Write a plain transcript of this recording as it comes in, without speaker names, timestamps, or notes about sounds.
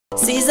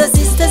Caesar,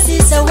 sister,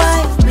 Caesar,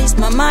 wife, please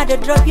my mother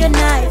drop your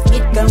knife.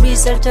 It can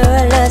result to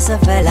a loss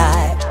of a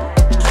life.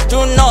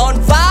 Do not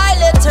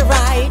violate a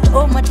right.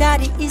 Oh, my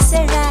daddy is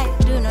a right.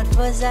 Do not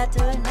force that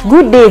to a night.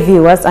 Good day,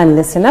 viewers and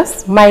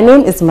listeners. My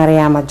name is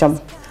Mariama Jom.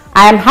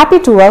 I am happy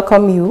to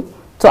welcome you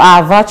to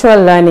our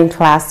virtual learning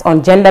class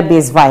on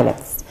gender-based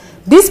violence.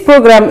 This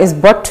program is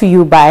brought to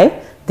you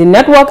by the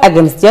Network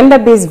Against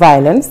Gender-Based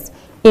Violence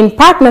in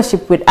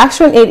partnership with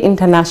ActionAid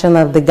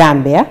International, the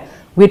Gambia,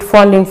 with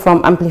funding from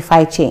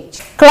Amplify Change.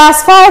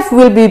 Class 5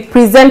 will be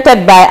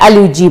presented by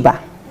Aliu Jiba,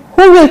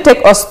 who will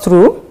take us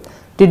through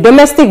the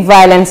Domestic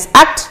Violence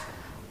Act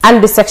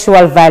and the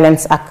Sexual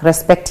Violence Act,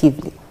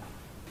 respectively.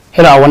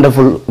 Hello, our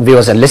wonderful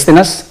viewers and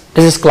listeners.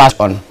 This is class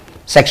on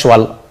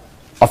Sexual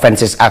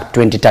Offences Act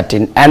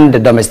 2013 and the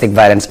Domestic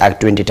Violence Act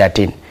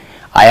 2013.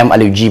 I am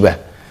Aliu Jiba.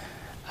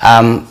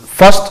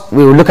 First,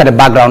 we will look at the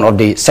background of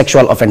the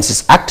Sexual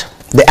Offences Act.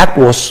 The Act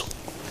was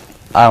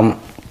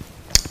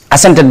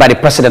assented by the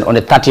President on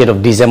the 30th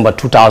of December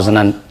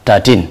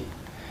 2013.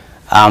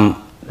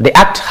 The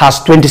Act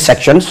has 20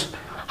 sections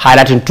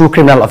highlighting two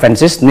criminal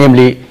offences,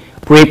 namely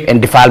rape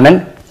and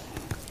defilement.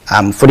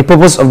 For the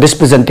purpose of this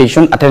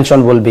presentation,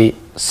 attention will be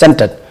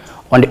centered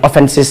on the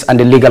offences and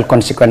the legal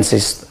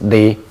consequences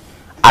they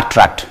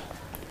attract.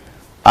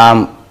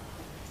 To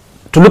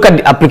look at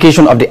the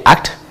application of the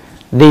Act,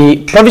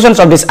 the provisions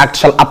of this Act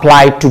shall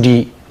apply to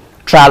the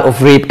trial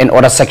of rape and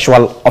other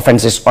sexual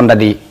offences under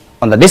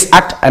this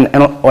Act and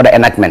other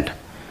enactment.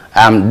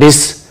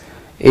 This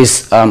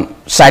is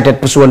cited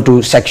pursuant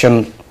to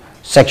Section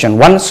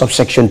 1,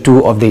 subsection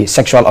 2 of the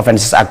Sexual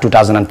Offences Act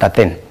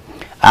 2013.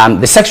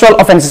 The Sexual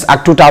Offences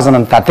Act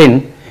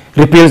 2013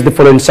 repeals the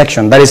following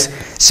section, that is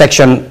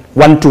Section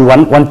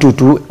 121,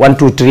 122,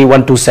 123,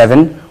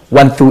 127,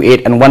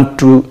 128, and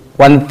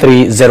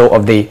 130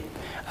 of the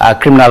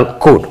Criminal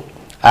Code.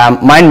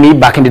 Mind me,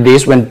 back in the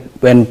days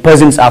when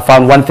persons are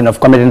found wanting of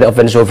committing the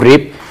offence of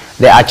rape,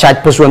 they are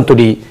charged pursuant to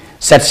the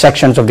set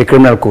sections of the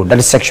Criminal Code, that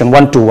is Section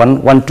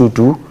 121,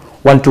 122,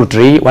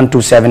 123,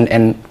 127,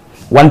 and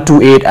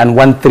 128 and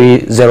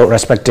 130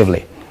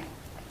 respectively.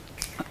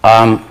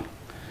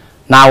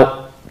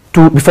 Now,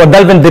 before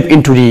delving deep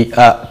into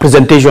the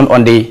presentation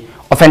on the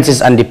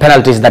offences and the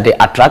penalties that they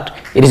attract,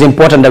 it is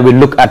important that we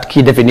look at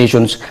key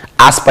definitions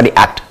as per the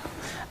Act.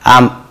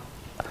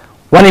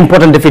 One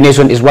important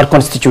definition is what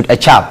constitutes a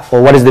child,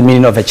 or what is the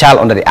meaning of a child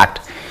under the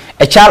Act.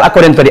 A child,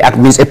 according to the Act,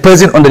 means a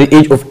person under the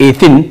age of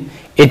 18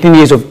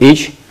 years of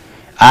age,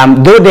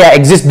 though there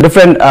exist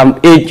different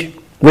age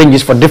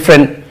ranges for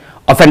different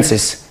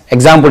offences.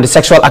 Example, the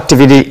sexual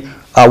activity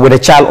with a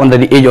child under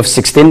the age of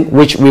 16,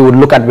 which we would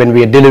look at when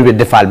we are dealing with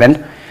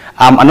defilement.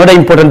 Another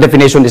important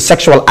definition is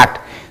sexual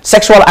act.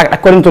 Sexual act,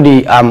 according to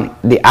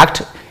the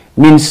Act,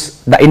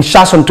 means the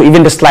insertion to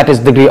even the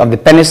slightest degree of the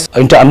penis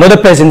into another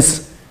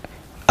person's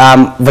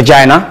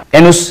vagina,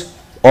 anus,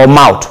 or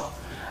mouth.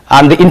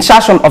 The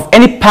insertion of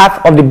any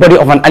part of the body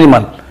of an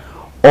animal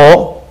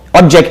or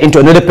object into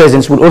another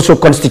person's would also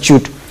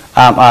constitute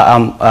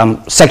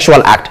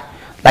sexual act,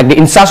 like the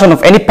insertion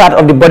of any part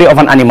of the body of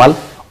an animal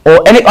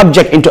or any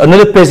object into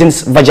another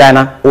person's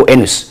vagina or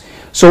anus.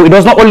 So it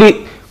does not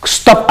only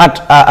stop at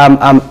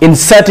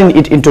inserting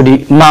it into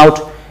the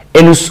mouth,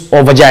 anus,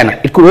 or vagina.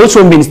 It could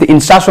also mean the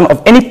insertion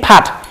of any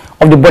part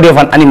of the body of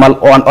an animal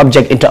or an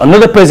object into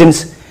another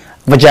person's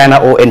vagina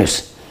or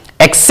anus,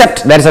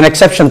 except there is an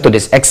exception to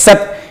this,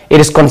 except it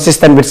is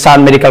consistent with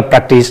sound medical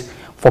practice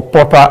for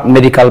proper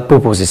medical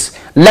purposes.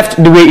 Left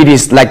the way it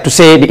is, like to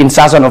say the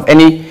insertion of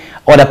any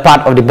other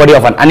part of the body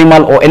of an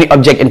animal or any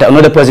object into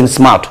another person's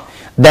mouth,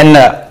 then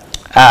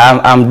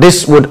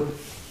this would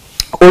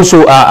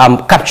also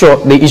capture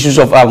the issues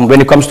of when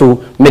it comes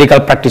to medical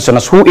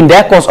practitioners who in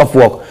their course of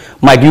work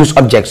might use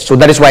objects. So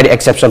that is why the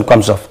exception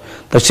comes off,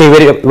 to say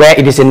where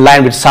it is in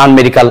line with sound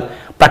medical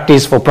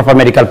practice for proper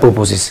medical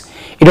purposes.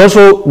 It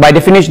also, by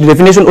definition, the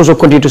definition also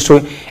continues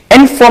to show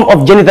any form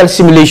of genital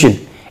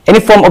stimulation. Any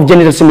form of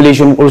genital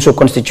stimulation will also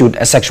constitute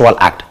a sexual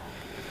act.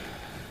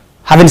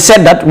 Having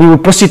said that, we will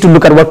proceed to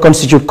look at what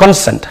constitutes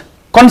consent.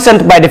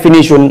 Consent, by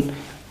definition,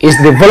 is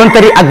the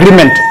voluntary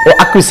agreement or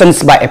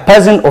acquiescence by a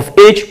person of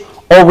age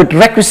or with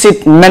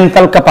requisite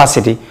mental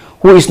capacity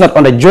who is not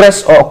under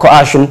duress or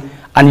coercion,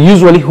 and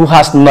usually who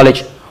has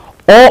knowledge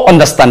or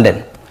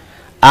understanding.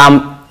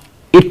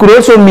 It could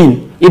also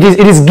mean it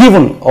is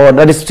given, or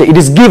that is to say, it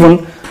is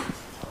given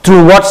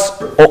through words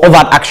or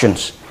overt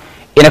actions.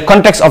 In a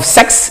context of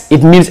sex,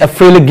 it means a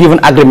freely given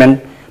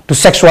agreement to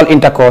sexual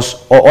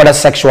intercourse or other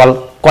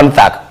sexual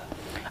contact.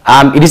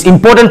 It is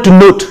important to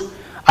note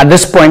at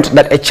this point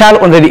that a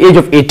child under the age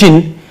of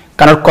 18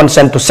 cannot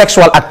consent to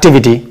sexual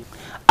activity.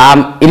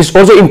 It is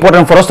also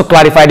important for us to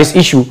clarify this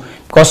issue,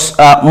 because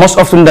most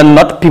often than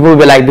not, people will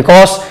be like,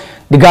 because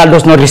the girl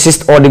does not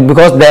resist or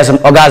because there's an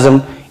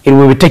orgasm, it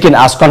will be taken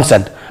as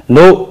consent.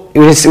 No,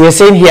 we're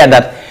saying here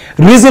that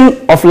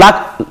reason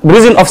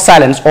of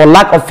silence or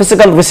lack of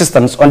physical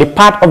resistance on the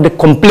part of the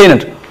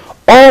complainant,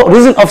 or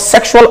reason of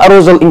sexual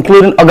arousal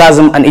including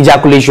orgasm and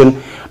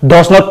ejaculation,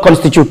 does not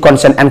constitute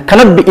consent and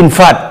cannot be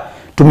inferred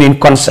to mean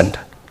consent.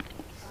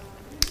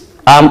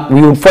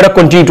 We will further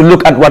continue to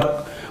look at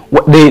what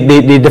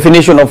the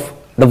definition of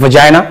the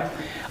vagina.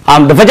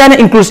 The vagina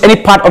includes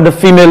any part of the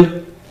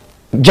female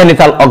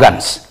genital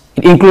organs.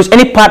 It includes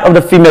any part of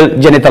the female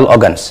genital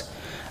organs.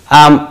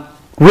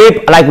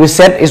 Rape, like we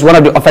said, is one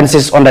of the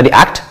offenses under the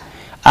Act,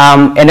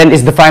 and then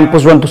is defined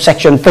pursuant to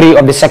Section 3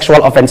 of the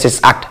Sexual Offences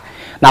Act.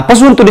 Now,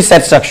 pursuant to this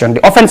said section,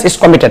 the offense is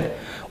committed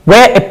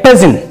where a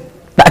person,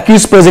 the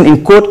accused person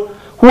in court,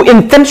 who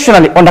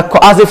intentionally, under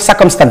coercive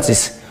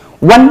circumstances,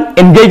 1,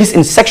 engages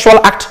in sexual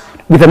act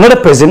with another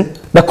person,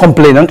 the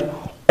complainant,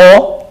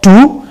 or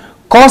 2,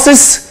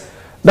 causes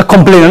the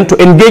complainant to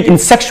engage in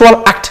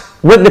sexual act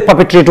with the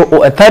perpetrator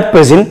or a third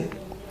person,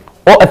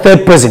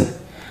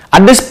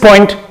 At this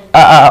point,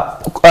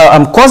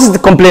 causes the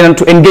complainant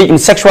to engage in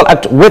sexual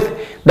act with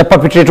the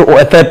perpetrator or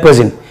a third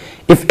person.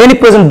 If any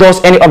person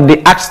does any of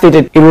the acts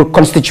stated, it will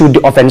constitute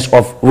the offense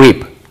of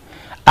rape.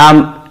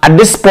 At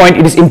this point,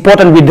 it is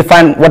important we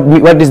define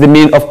what is the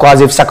meaning of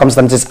coercive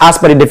circumstances as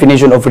per the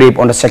definition of rape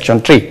under Section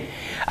 3.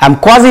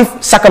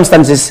 Coercive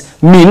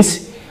circumstances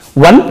means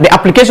 1, the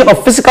application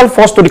of physical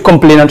force to the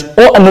complainant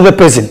or another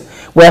person.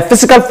 Where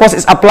physical force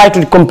is applied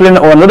to the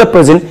complainant or another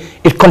person,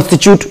 it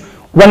constitutes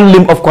one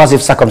limb of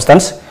coercive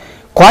circumstance.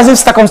 Coercive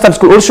circumstance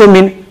could also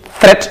mean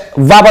threat,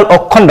 verbal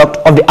or conduct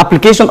of the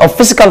application of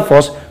physical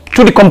force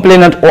to the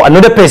complainant or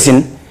another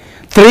person.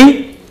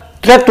 3,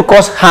 threat to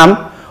cause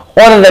harm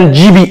other than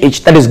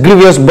GBH, that is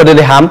grievous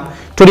bodily harm,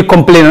 to the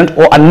complainant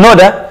or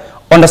another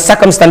under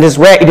circumstances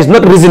where it is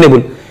not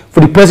reasonable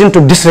for the person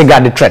to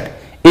disregard the threat,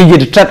 e.g.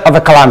 the threat of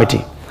a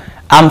calamity.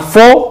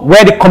 4,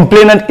 where the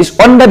complainant is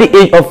under the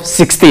age of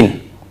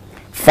 16.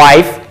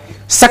 5,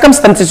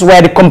 circumstances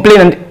where the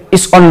complainant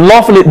is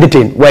unlawfully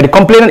detained. Where the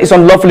complainant is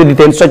unlawfully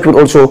detained, such would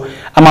also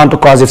amount to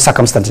coercive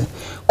circumstances.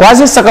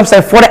 Coercive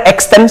circumstances further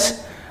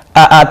extends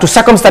to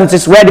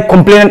circumstances where the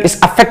complainant is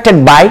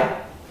affected by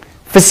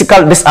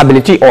physical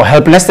disability or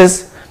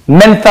helplessness,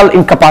 mental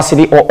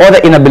incapacity or other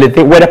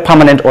inability, whether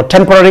permanent or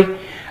temporary,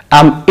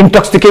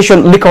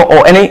 intoxication, liquor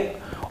or any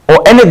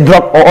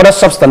drug or other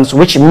substance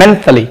which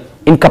mentally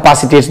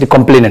incapacitates the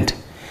complainant.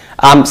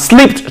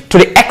 Sleep to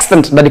the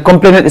extent that the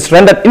complainant is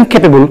rendered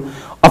incapable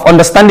of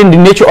understanding the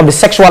nature of the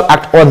sexual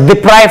act or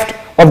deprived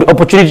of the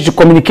opportunity to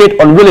communicate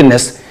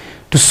unwillingness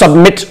to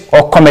submit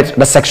or commit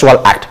the sexual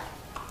act.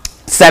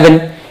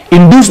 7,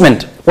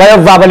 inducement,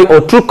 whether verbally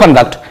or through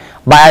conduct,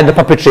 by the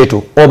perpetrator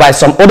or by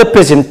some other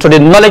person to the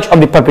knowledge of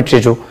the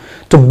perpetrator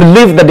to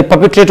believe that the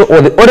perpetrator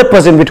or the other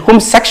person with whom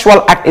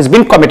sexual act is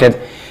being committed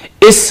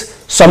is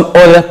some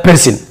other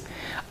person.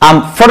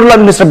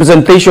 Fraudulent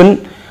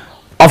misrepresentation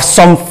of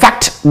some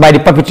fact by the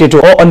perpetrator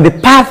or on the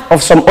part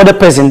of some other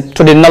person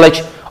to the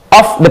knowledge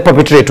of the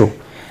perpetrator.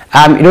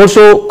 It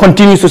also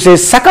continues to say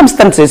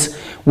circumstances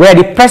where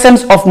the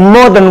presence of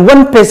more than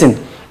one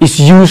person is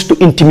used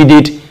to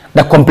intimidate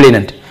the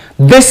complainant.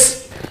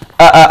 This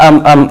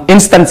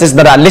instances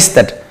that are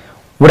listed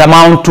would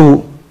amount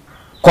to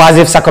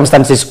coercive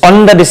circumstances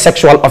under the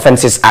Sexual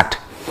Offences Act.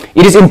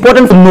 It is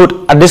important to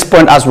note at this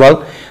point as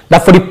well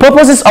that for the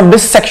purposes of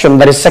this section,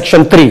 that is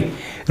Section 3,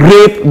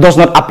 rape does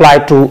not apply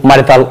to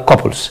marital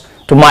couples,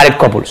 to married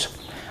couples.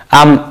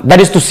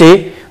 That is to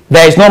say,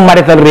 there is no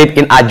marital rape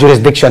in our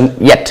jurisdiction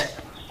yet.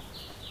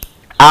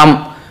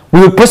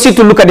 We will proceed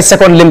to look at the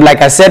second limb,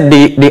 like I said,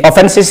 the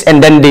offences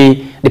and then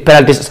the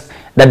penalties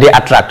that they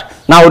attract.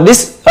 Now,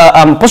 this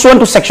pursuant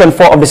to Section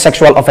 4 of the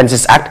Sexual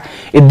Offences Act,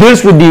 it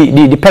deals with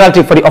the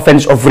penalty for the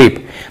offence of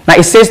rape. Now,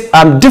 it says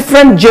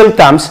different jail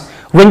terms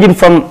ranging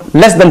from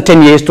less than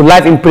 10 years to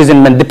life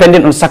imprisonment,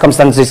 depending on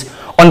circumstances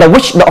under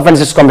which the offence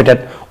is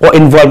committed or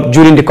involved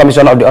during the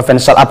commission of the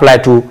offence, shall apply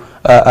to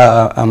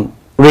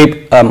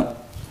rape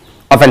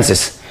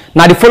offences.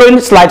 Now, the following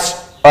slides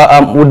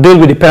will deal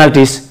with the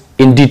penalties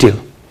in detail.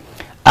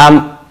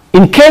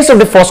 In case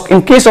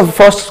of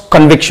first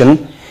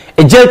conviction,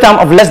 a jail term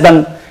of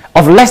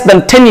less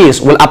than 10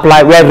 years will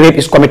apply where rape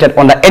is committed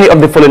under any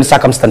of the following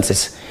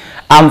circumstances.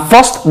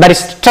 First, that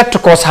is threat to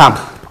cause harm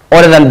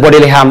other than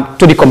bodily harm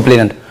to the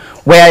complainant.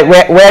 Where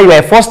you are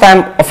a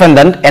first-time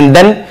offender and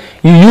then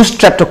you use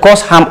threat to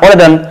cause harm other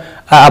than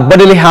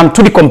bodily harm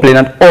to the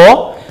complainant,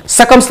 or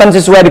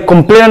circumstances where the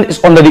complainant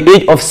is under the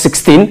age of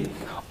 16,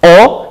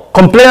 or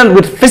complainant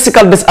with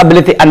physical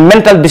disability and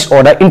mental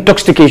disorder,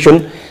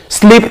 intoxication,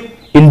 sleep,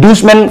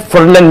 inducement,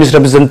 fraudulent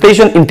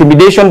misrepresentation,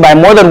 intimidation by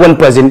more than one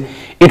person,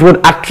 it would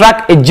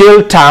attract a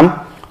jail term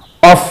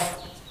of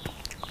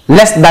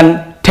less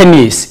than 10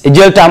 years. A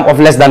jail term of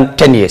less than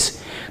 10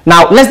 years.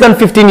 Now, less than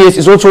 15 years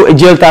is also a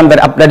jail term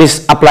that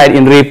is applied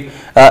in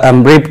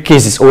rape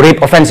cases or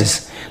rape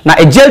offences. Now,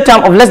 a jail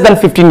term of less than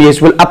 15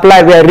 years will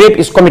apply where rape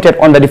is committed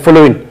under the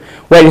following,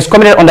 where it is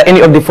committed under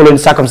any of the following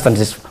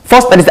circumstances.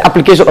 First, that is the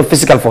application of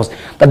physical force,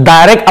 the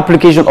direct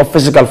application of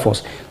physical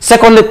force.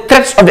 Secondly,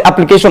 threats of the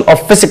application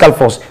of physical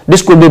force.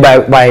 This could be by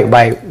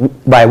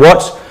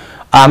words.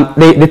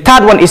 The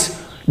third one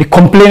is the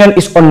complainant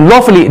is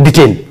unlawfully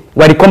detained.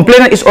 Where the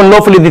complainant is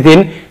unlawfully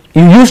detained,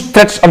 you use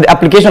threats of the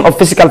application of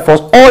physical force,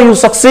 or you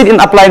succeed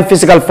in applying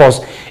physical force,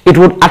 it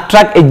would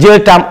attract a jail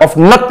term of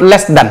not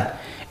less than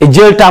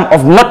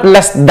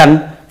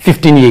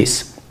 15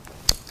 years.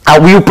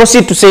 We will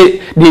proceed to say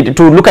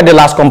to look at the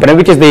last component,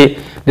 which is the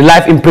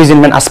life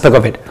imprisonment aspect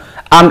of it.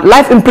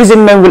 Life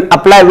imprisonment will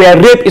apply where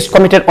rape is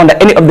committed under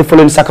any of the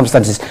following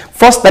circumstances.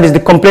 First, that is the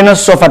complainant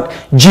suffered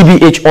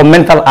GBH or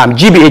mental harm.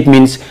 GBH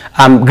means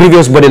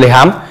grievous bodily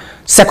harm.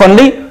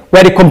 Secondly,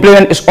 where the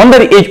complainant is under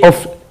the age of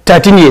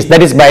 13 years,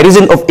 that is by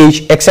reason of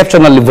age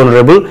exceptionally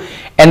vulnerable.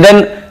 And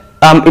then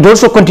it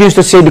also continues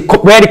to say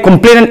where the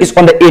complainant is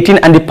under 18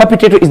 and the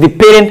perpetrator is the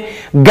parent,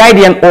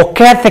 guardian or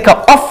caretaker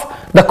of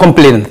the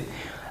complainant.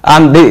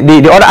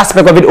 The other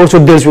aspect of it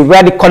also deals with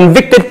where the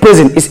convicted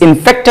person is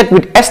infected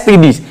with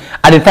STDs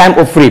at the time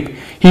of rape.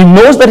 He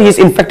knows that he is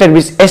infected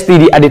with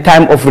STD at the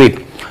time of rape.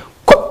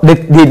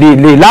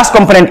 The last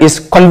component is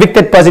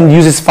convicted person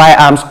uses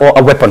firearms or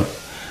a weapon.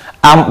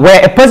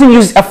 Where a person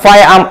uses a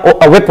firearm or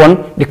a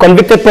weapon, the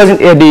convicted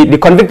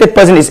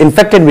person is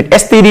infected with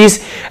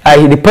STDs.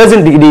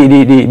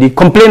 The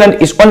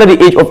complainant is under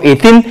the age of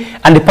 18,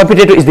 and the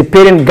perpetrator is the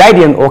parent,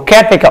 guardian, or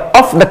caretaker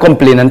of the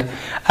complainant.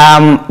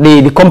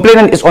 The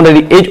complainant is under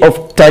the age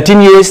of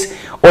 13 years,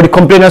 or the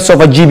complainant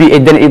suffered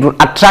GBH, then it will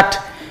attract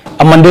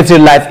a mandatory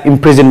life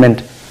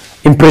imprisonment.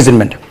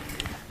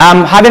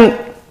 Having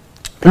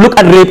looked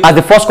at rape as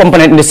the first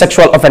component in the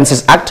Sexual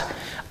Offences Act,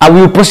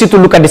 we will proceed to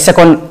look at the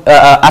second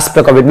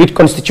aspect of it, which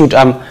constitutes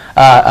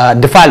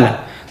defilement.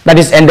 That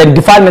is, and then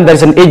defilement, there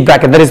is an age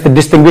bracket, that is the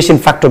distinguishing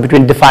factor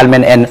between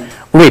defilement and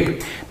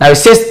rape. Now it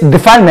says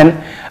defilement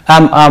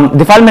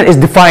is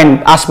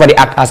defined as per the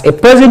Act as a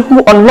person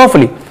who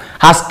unlawfully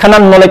has carnal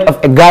knowledge of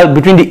a girl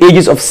between the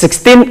ages of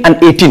 16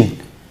 and 18.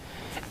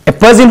 A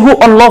person who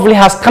unlawfully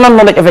has carnal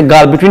knowledge of a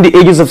girl between the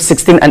ages of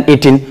 16 and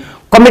 18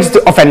 commits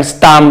the offense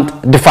termed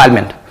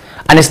defilement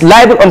and is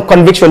liable on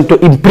conviction to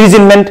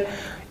imprisonment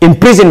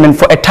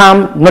for a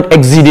term not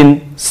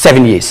exceeding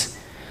 7 years.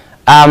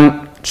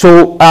 By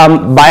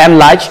and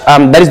large,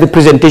 that is the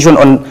presentation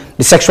on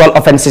the Sexual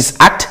Offences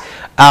Act.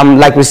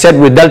 Like we said,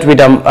 we dealt with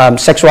the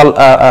Sexual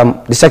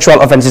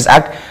Offences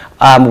Act,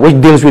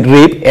 which deals with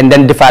rape and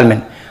then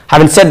defilement.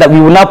 Having said that, we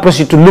will now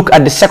proceed to look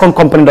at the second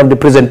component of the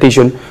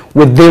presentation,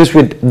 which deals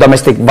with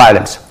domestic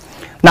violence.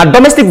 Now,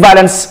 domestic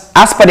violence,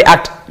 as per the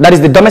Act, that is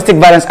the Domestic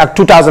Violence Act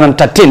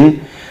 2013,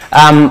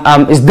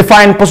 is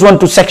defined pursuant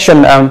to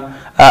Section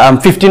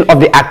 15 of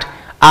the Act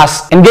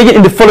as engaging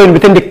in the following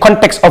within the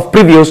context of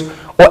previous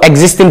or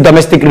existing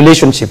domestic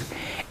relationship.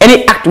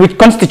 Any act which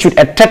constitutes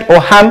a threat or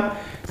harm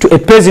to a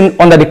person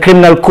under the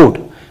Criminal Code,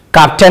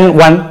 Cap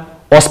 10(1),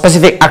 or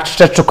specific act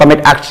threat to commit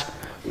acts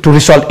to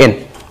result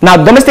in. Now,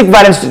 domestic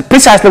violence,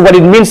 precisely what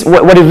it means,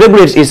 what it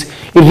regulates is,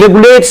 it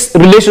regulates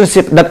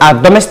relationships that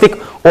are domestic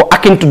or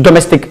akin to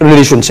domestic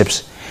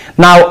relationships.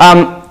 Now,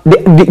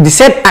 the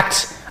said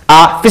acts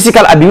are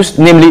physical abuse,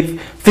 namely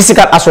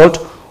physical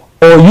assault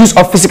or use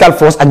of physical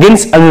force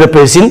against another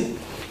person,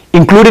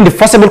 including the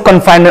forcible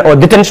confinement or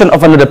detention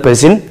of another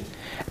person,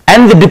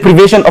 and the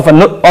deprivation of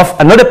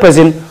another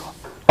person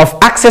of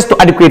access to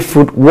adequate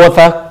food,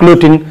 water,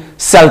 clothing,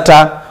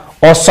 shelter,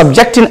 or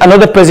subjecting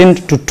another person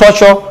to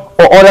torture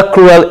or other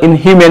cruel,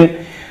 inhuman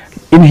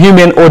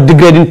or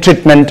degrading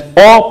treatment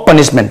or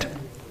punishment.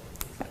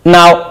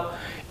 Now,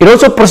 it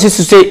also proceeds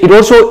to say it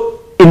also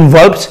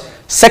involves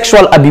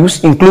sexual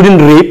abuse, including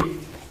rape,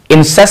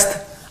 incest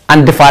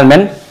and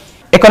defilement,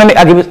 economic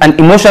abuse and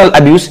emotional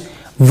abuse,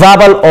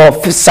 verbal or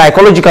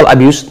psychological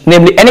abuse,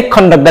 namely any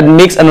conduct that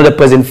makes another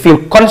person feel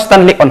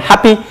constantly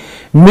unhappy,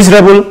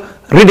 miserable,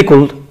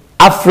 ridiculed,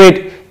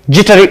 afraid,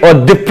 jittery or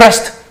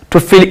depressed, to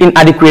feel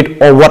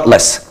inadequate or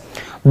worthless.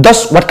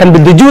 Thus, what can be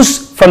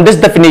deduced from this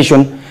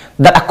definition,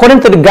 that according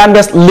to the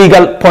Gambia's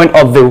legal point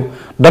of view,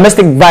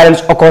 domestic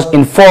violence occurs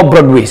in 4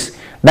 broad ways,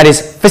 that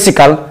is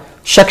physical,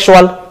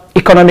 sexual,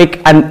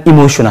 economic and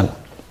emotional.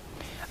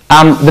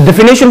 The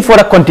definition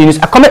further continues.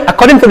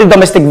 According to the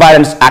Domestic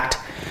Violence Act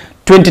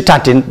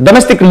 2013,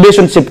 domestic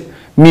relationship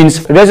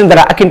means relations that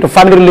are akin to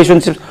family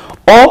relationships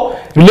or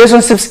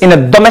relationships in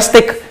a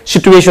domestic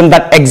situation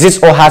that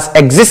exists or has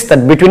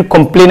existed between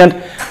complainant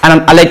and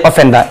an alleged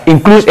offender.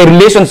 Includes a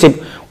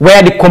relationship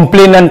where the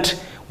complainant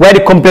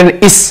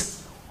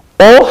is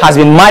or has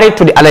been married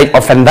to the alleged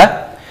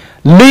offender,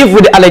 live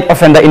with the alleged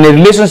offender in a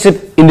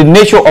relationship in the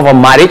nature of a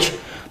marriage,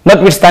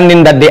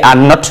 notwithstanding that they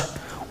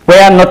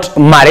were not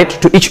married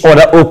to each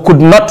other or could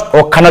not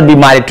or cannot be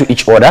married to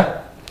each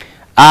other,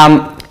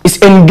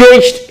 is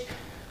engaged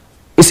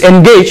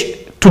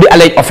to the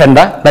alleged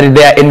offender, that is,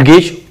 they are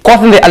engaged,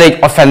 courting the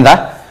alleged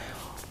offender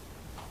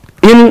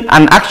in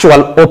an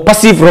actual or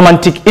passive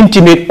romantic,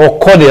 intimate or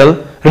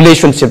cordial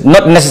relationship,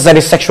 not necessarily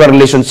sexual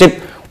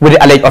relationship with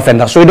the alleged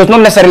offender. So it does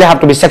not necessarily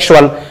have to be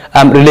sexual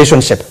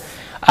relationship.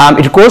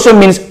 It also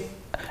means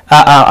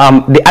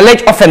the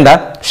alleged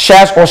offender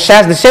shares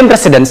the same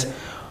residence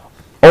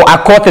or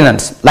are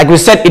co-tenants. Like we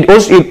said,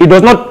 it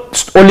does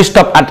not only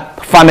stop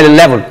at family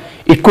level.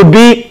 It could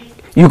be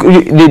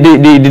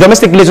the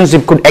domestic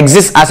relationship could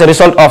exist as a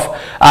result of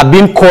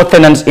being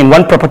co-tenants in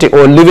one property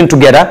or living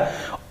together,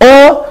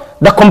 or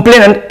the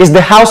complainant is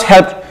the house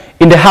help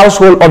in the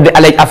household of the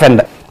alleged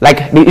offender.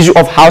 Like the issue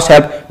of house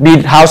help, be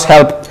it house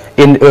help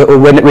in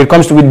when it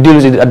comes to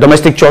deals with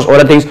domestic chores or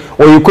other things,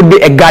 or you could be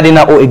a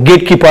gardener or a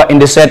gatekeeper in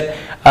the said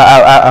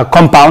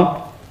compound.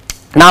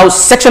 Now,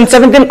 Section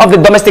 17 of the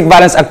Domestic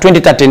Violence Act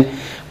 2013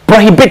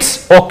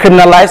 prohibits or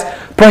criminalizes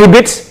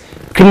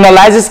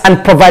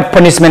and provides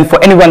punishment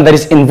for anyone that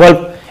is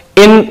involved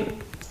in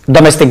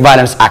Domestic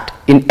Violence Act,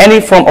 in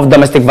any form of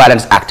Domestic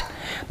Violence Act.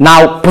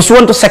 Now,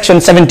 pursuant to Section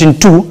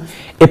 17(2),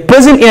 a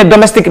person in a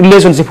domestic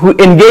relationship who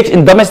engaged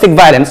in domestic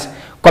violence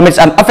commits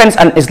an offense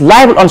and is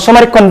liable on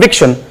summary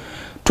conviction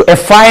to a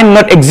fine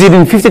not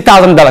exceeding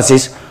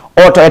 $50,000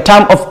 or to a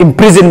term of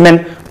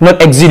imprisonment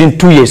not exceeding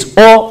 2 years,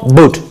 or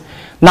both.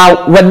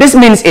 Now, what this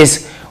means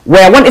is,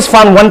 where one is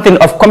found wanting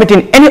of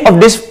committing any of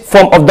this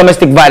form of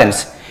domestic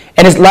violence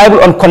and is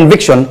liable on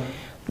conviction,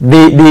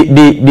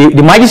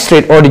 the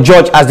magistrate or the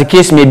judge, as the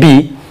case may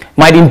be,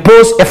 might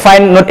impose a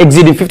fine not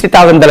exceeding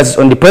 $50,000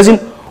 on the person,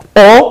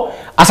 or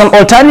as an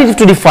alternative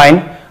to the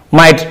fine,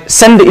 might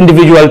send the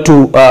individual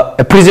to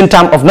a prison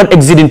term of not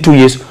exceeding 2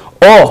 years,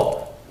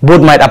 or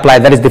both might apply,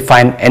 that is the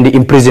fine and the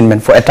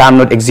imprisonment for a term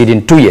not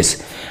exceeding 2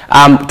 years.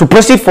 To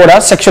proceed further,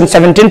 Section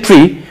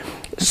 17(3)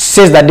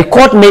 says that the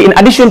court may, in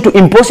addition to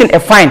imposing a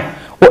fine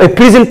or a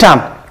prison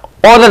term,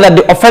 order that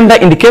the offender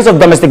in the case of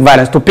domestic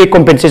violence to pay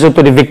compensation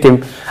to the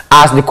victim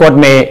as the court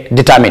may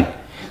determine.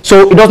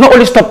 So it does not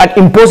only stop at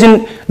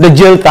imposing the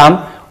jail term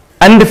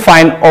and the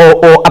fine,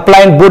 or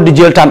applying both the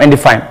jail term and the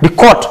fine. The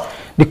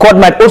court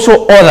might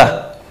also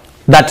order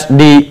that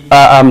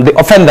the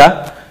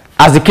offender,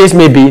 as the case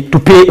may be, to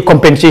pay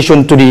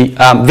compensation to the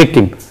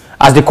victim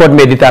as the court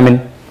may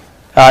determine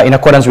in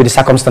accordance with the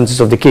circumstances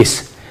of the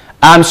case.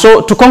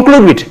 So to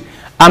conclude with,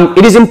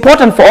 it is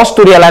important for us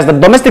to realize that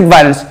domestic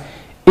violence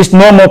is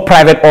no more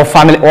private or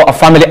a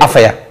family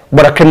affair,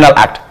 but a criminal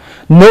act.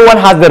 No one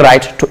has the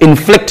right to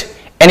inflict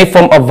any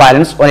form of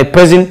violence on a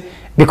person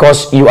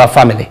because you are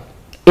family.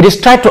 It is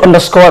tried to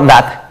underscore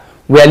that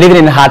we are living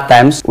in hard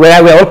times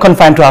where we are all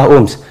confined to our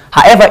homes.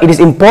 However, it is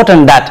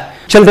important that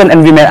children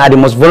and women are the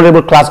most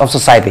vulnerable class of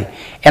society,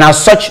 and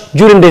as such,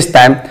 during this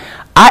time,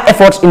 our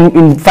efforts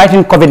in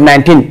fighting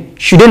COVID-19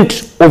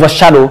 shouldn't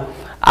overshadow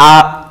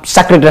our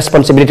sacred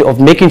responsibility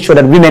of making sure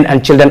that women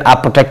and children are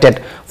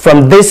protected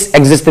from these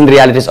existing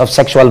realities of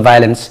sexual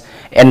violence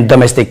and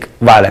domestic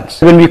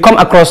violence. When we come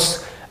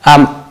across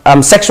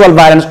sexual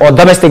violence or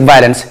domestic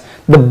violence,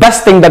 the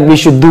best thing that we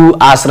should do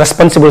as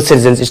responsible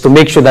citizens is to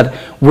make sure that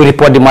we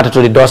report the matter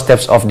to the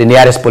doorsteps of the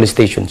nearest police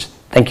stations.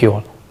 Thank you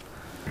all.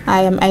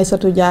 I am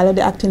Aissatou Diallo,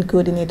 the acting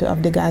coordinator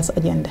of the Girls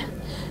Agenda.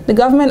 The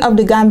government of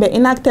the Gambia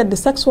enacted the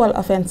Sexual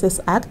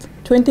Offences Act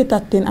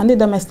 2013 and the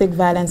Domestic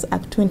Violence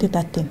Act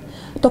 2013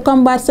 to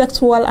combat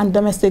sexual and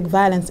domestic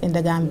violence in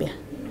the Gambia.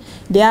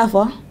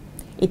 Therefore,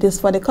 it is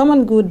for the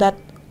common good that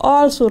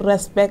all should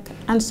respect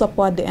and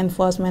support the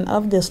enforcement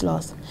of these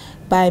laws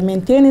by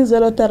maintaining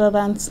zero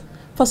tolerance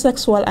for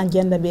sexual and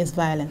gender-based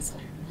violence.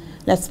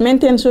 Let's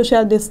maintain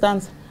social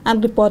distance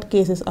and report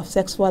cases of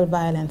sexual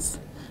violence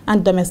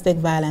and domestic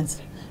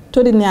violence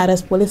to the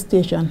nearest police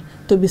station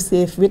to be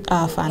safe with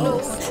our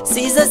families.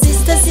 Caesar,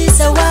 sister,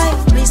 Caesar,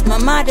 wife, please my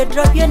mother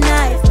drop your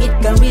knife. It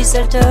can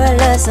result to a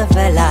loss of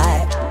a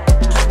life.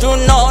 Do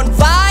not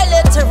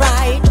violate a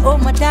right. Oh,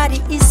 my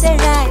daddy is a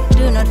right.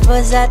 Do not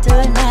force that to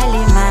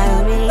annihilate my